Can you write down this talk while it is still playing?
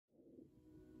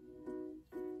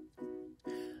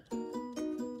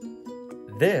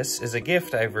This is a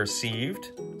gift I've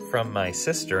received from my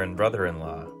sister and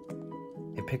brother-in-law.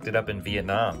 They picked it up in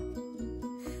Vietnam,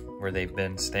 where they've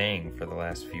been staying for the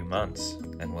last few months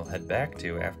and will head back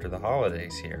to after the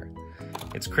holidays here.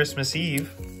 It's Christmas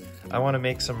Eve. I want to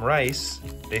make some rice.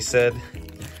 They said,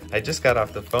 I just got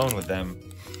off the phone with them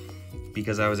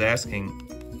because I was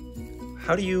asking,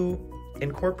 how do you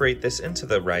incorporate this into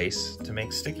the rice to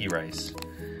make sticky rice?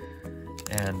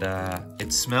 And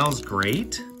it smells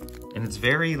great, and it's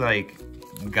very like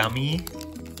gummy.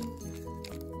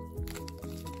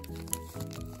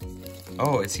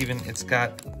 Oh, it's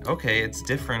got, okay, it's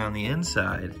different on the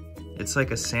inside. It's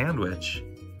like a sandwich.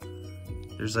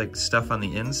 There's like stuff on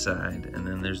the inside, and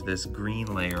then there's this green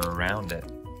layer around it.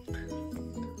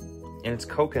 And it's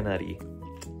coconutty.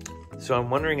 So I'm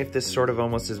wondering if this sort of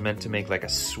almost is meant to make like a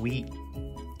sweet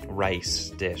rice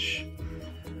dish.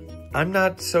 I'm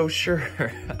not so sure.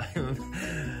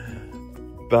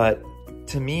 But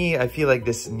to me, I feel like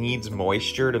this needs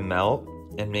moisture to melt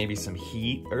and maybe some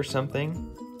heat or something.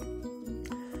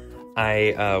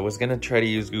 I was gonna try to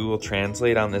use Google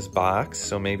Translate on this box,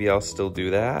 so maybe I'll still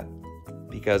do that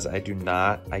because I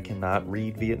cannot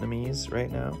read Vietnamese right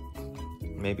now.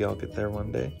 Maybe I'll get there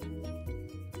one day.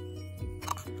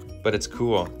 But it's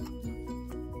cool.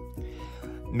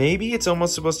 Maybe it's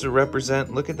almost supposed to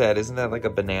represent, look at that, isn't that like a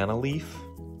banana leaf?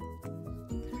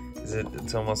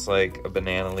 It's almost like a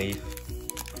banana leaf.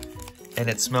 And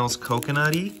it smells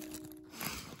coconutty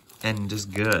and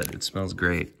just good. It smells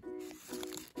great.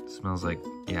 It smells like,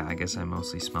 yeah, I guess I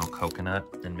mostly smell coconut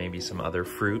and maybe some other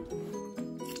fruit.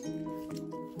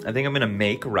 I think I'm gonna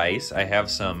make rice. I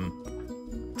have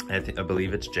some, I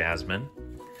believe it's jasmine.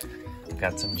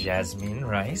 Got some jasmine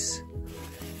rice.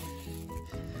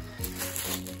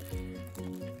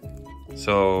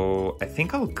 So I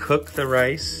think I'll cook the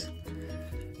rice,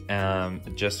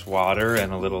 just water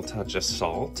and a little touch of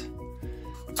salt.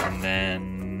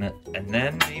 And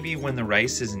then maybe when the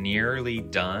rice is nearly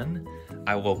done,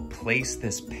 I will place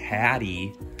this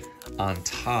patty on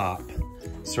top,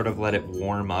 sort of let it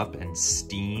warm up and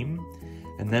steam.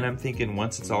 And then I'm thinking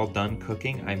once it's all done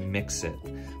cooking, I mix it.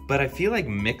 But I feel like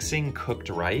mixing cooked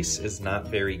rice is not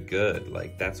very good.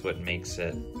 Like that's what makes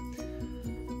it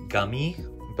gummy,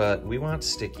 but we want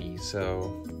sticky.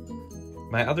 So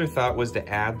my other thought was to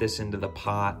add this into the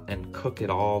pot and cook it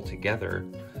all together.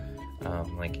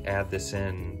 Like add this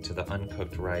in to the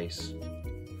uncooked rice.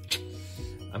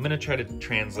 I'm gonna try to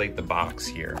translate the box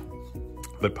here,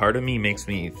 but part of me makes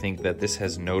me think that this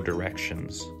has no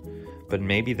directions, but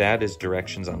maybe that is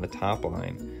directions on the top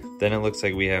line. Then it looks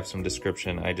like we have some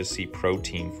description. I just see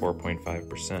protein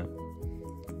 4.5%,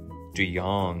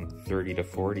 Duyong 30 to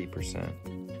 40%.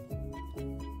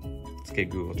 Let's get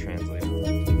Google Translate.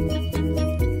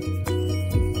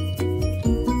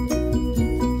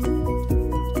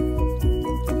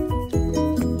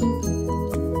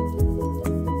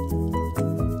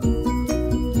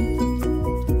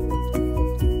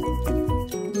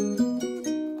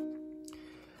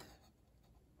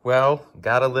 Well,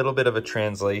 got a little bit of a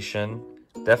translation.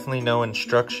 Definitely no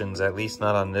instructions, at least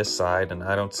not on this side, and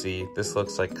I don't see, this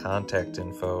looks like contact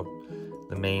info,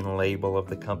 the main label of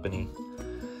the company.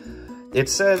 It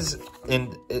says,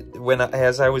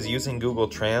 as I was using Google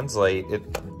Translate,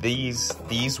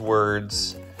 these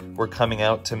words were coming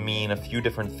out to mean a few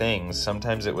different things.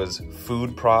 Sometimes it was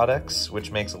food products,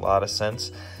 which makes a lot of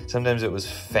sense. Sometimes it was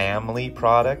family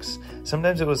products.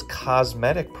 Sometimes it was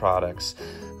cosmetic products,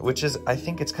 which is, I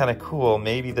think it's kind of cool.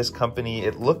 Maybe this company,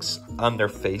 it looks on their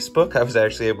Facebook. I was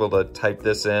actually able to type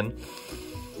this in.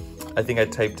 I think I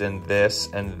typed in this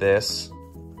and this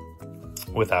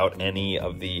without any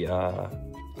of the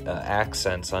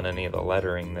accents on any of the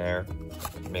lettering there.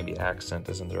 Maybe accent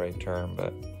isn't the right term,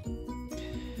 but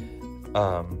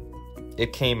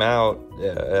it came out,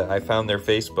 I found their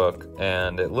Facebook,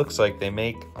 and it looks like they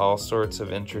make all sorts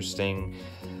of interesting,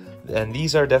 and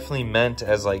these are definitely meant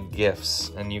as like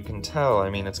gifts, and you can tell, I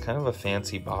mean, it's kind of a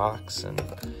fancy box. And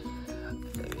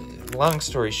long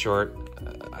story short,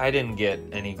 I didn't get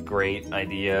any great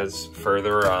ideas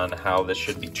further on how this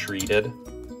should be treated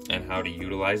and how to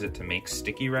utilize it to make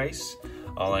sticky rice.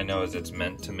 All I know is it's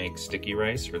meant to make sticky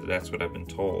rice, or that's what I've been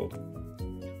told.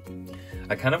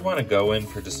 I kind of want to go in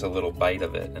for just a little bite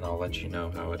of it, and I'll let you know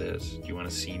how it is. Do you want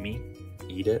to see me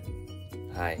eat it?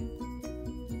 Hi.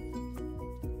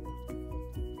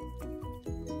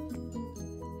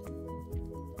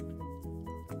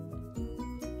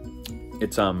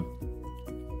 It's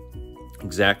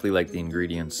exactly like the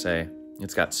ingredients say.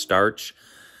 It's got starch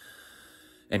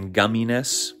and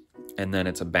gumminess, and then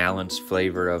it's a balanced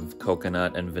flavor of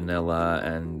coconut and vanilla,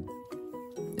 and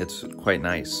it's quite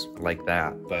nice like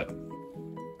that. But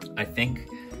I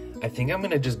think I'm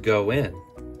gonna just go in.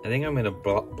 I think I'm gonna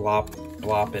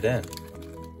blop it in.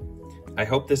 I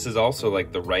hope this is also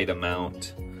like the right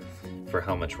amount for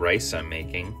how much rice I'm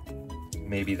making.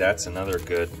 Maybe that's another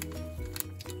good.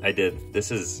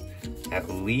 This is at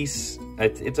least,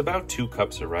 it's about 2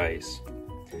 cups of rice.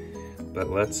 But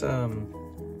let's,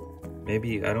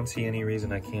 maybe, I don't see any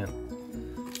reason I can't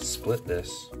split this.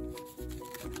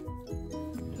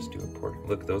 Just do a portion.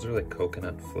 Look, those are like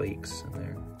coconut flakes in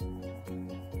there.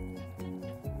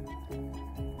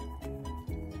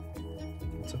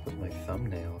 What's up with my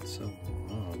thumbnail? It's so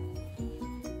long.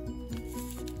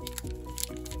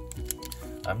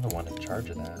 I'm the one in charge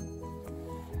of that.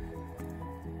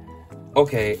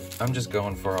 Okay, I'm just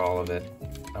going for all of it.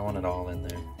 I want it all in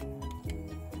there.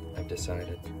 I've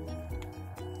decided.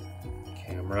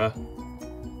 Camera.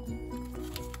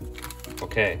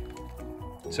 Okay,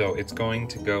 so it's going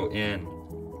to go in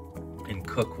and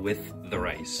cook with the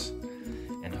rice.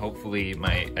 And hopefully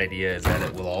my idea is that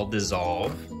it will all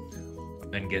dissolve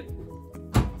and get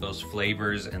those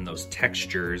flavors and those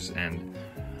textures, and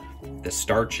the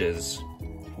starches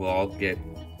will all get,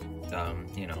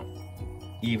 you know,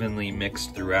 evenly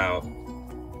mixed throughout,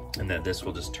 and that this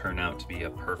will just turn out to be a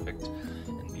perfect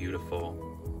and beautiful,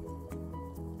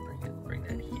 bring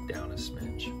that heat down a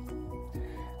smidge,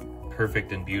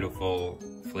 perfect and beautiful,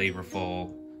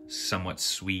 flavorful, somewhat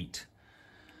sweet,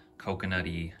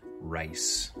 coconutty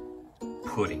rice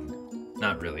pudding.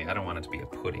 Not really, I don't want it to be a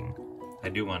pudding. I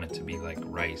do want it to be like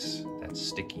rice that's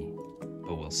sticky,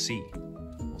 but we'll see.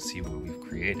 We'll see what we've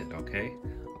created, okay?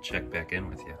 I'll check back in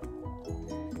with you.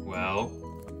 Well,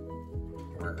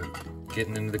 we're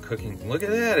getting into the cooking. Look at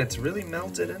that, it's really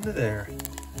melted into there.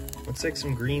 Looks like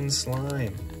some green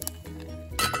slime.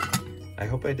 I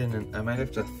hope I didn't, I might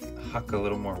have to huck a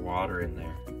little more water in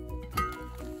there.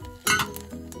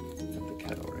 Got the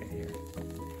kettle right here.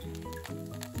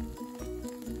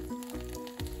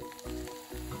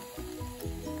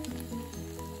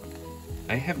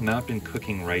 I have not been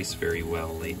cooking rice very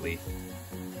well lately.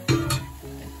 I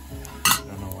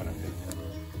don't know what I'm doing.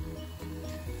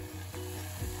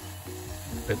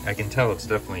 But I can tell it's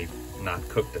definitely not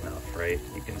cooked enough, right?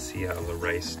 You can see how the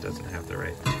rice doesn't have the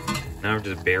right. Now I've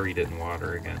just buried it in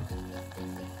water again.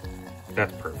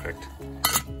 That's perfect.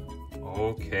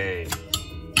 Okay.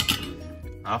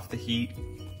 Off the heat.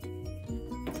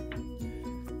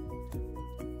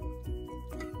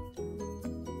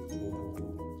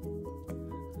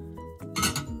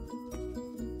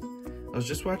 I was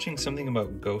just watching something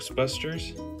about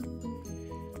Ghostbusters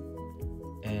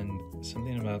and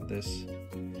something about this.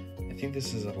 I think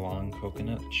this is a long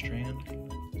coconut strand.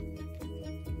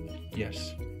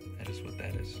 Yes, that is what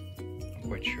that is. I'm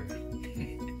quite sure.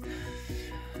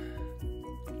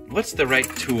 What's the right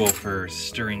tool for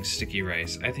stirring sticky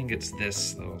rice? I think it's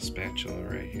this little spatula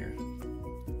right here.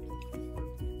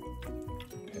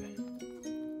 Okay.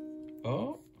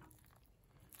 Oh.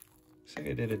 Looks like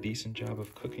I did a decent job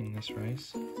of cooking this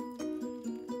rice.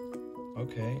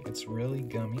 Okay, it's really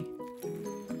gummy.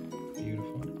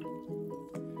 Beautiful.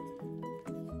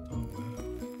 Oh, wow.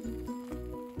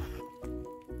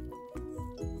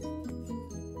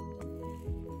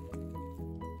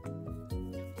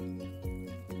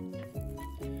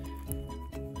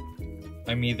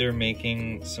 I'm either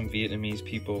making some Vietnamese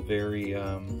people very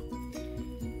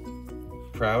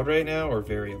proud right now or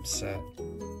very upset.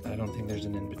 I don't think there's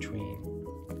an in-between.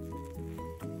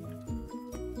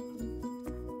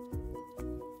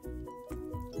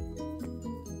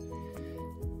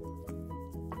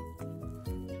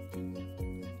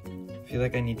 I feel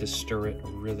like I need to stir it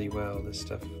really well, this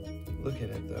stuff. Look at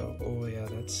it though. Oh yeah,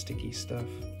 that's sticky stuff.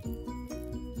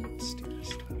 Sticky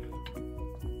stuff.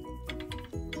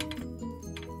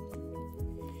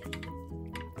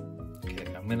 Okay,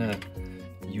 I'm gonna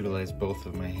utilize both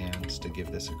of my hands to give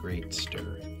this a great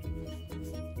stir.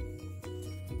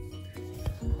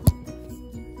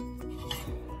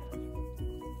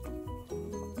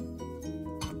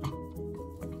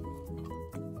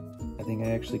 I think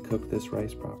I actually cooked this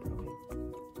rice properly.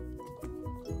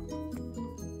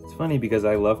 It's funny because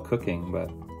I love cooking, but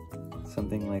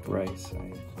something like rice,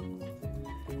 I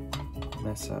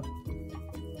mess up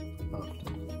often.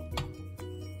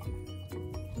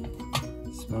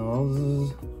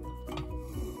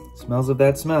 Smells of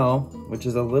that smell, which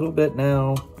is a little bit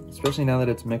now, especially now that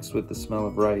it's mixed with the smell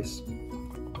of rice.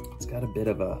 It's got a bit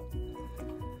of a,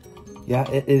 yeah,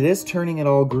 it is turning it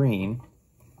all green.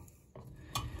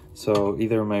 So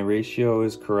either my ratio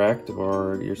is correct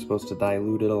or you're supposed to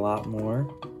dilute it a lot more.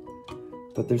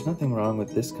 But there's nothing wrong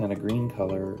with this kind of green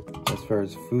color as far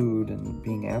as food and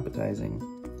being appetizing.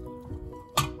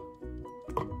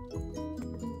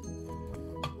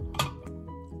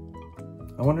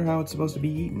 I wonder how it's supposed to be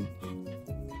eaten.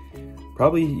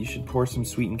 Probably you should pour some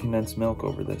sweetened condensed milk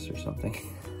over this or something.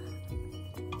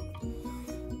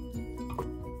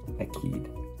 A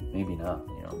keyed. Maybe not,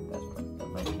 you know,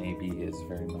 that maybe is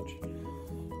very much.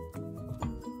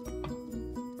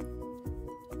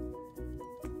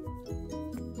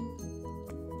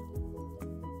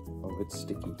 Oh, it's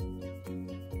sticky.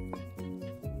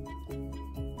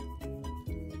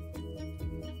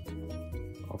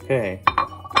 Okay.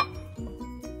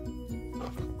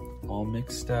 All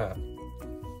mixed up.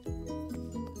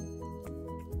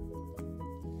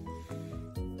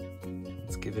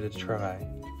 Let's give it a try.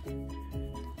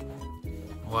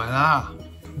 Voila!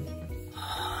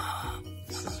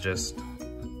 This is just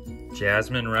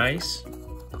jasmine rice.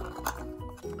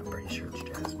 I'm pretty sure it's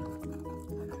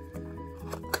jasmine.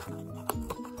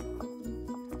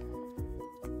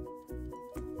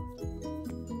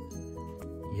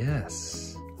 Yes.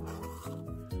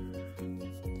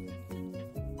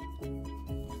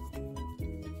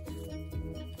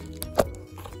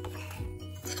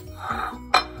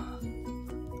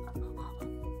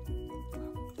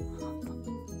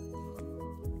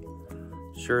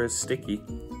 Sure is sticky.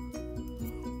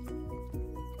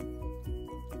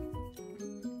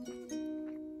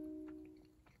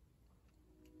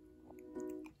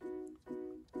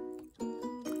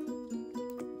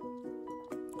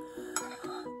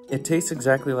 It tastes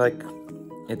exactly like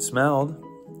it smelled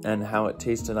and how it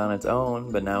tasted on its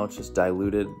own, but now it's just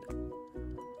diluted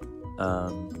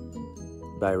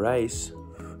by rice.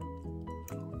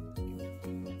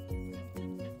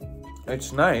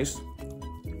 It's nice.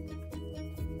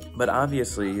 But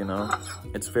obviously, you know,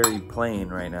 it's very plain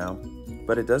right now.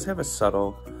 But it does have a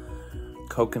subtle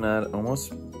coconut,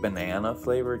 almost banana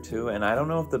flavor too. And I don't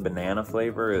know if the banana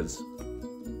flavor is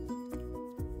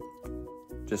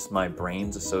just my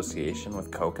brain's association with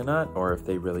coconut, or if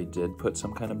they really did put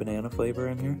some kind of banana flavor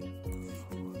in here.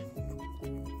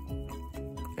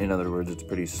 In other words, it's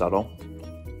pretty subtle.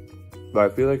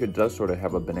 But I feel like it does sort of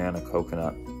have a banana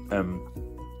coconut. And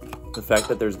the fact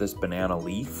that there's this banana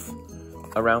leaf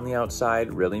around the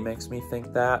outside really makes me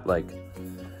think that. Like,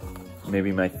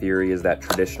 maybe my theory is that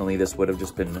traditionally this would have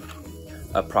just been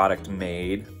a product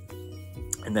made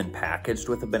and then packaged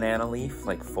with a banana leaf,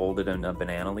 like folded in a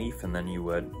banana leaf, and then you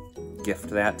would gift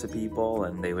that to people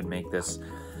and they would make this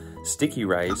sticky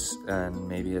rice, and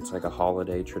maybe it's like a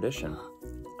holiday tradition.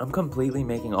 I'm completely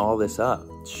making all this up,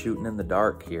 shooting in the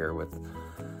dark here with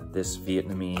this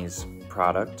Vietnamese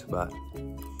product, but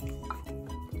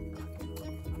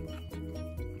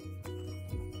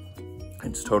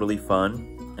it's totally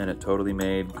fun, and it totally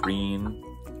made green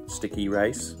sticky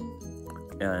rice.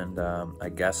 And I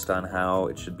guessed on how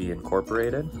it should be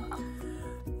incorporated.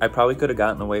 I probably could have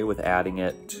gotten away with adding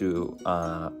it to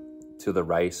the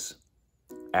rice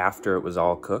after it was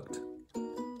all cooked.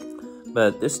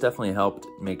 But this definitely helped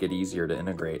make it easier to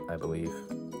integrate, I believe,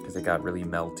 because it got really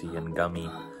melty and gummy.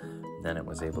 And then it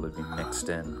was able to be mixed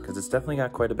in, because it's definitely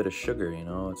got quite a bit of sugar, you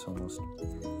know, it's almost...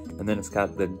 And then it's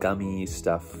got the gummy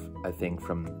stuff, I think,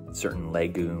 from certain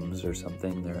legumes or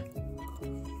something. They're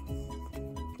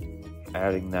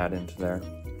adding that into there.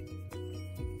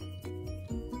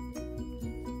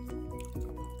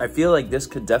 I feel like this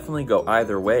could definitely go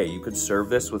either way. You could serve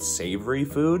this with savory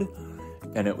food,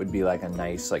 and it would be like a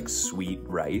nice, like, sweet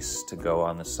rice to go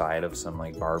on the side of some,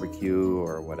 like, barbecue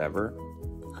or whatever.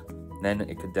 Then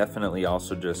it could definitely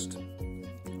also just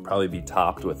probably be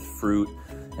topped with fruit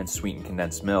and sweetened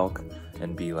condensed milk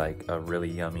and be like a really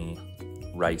yummy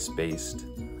rice-based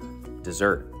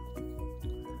dessert.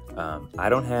 I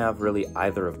don't have really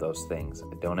either of those things.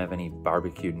 I don't have any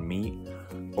barbecued meat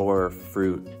or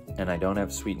fruit, and I don't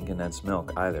have sweetened condensed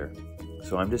milk either.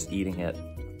 So I'm just eating it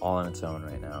all on its own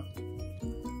right now.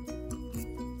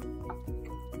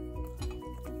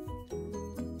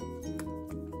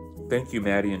 Thank you,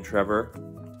 Maddie and Trevor,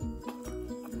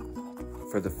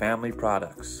 for the family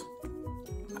products.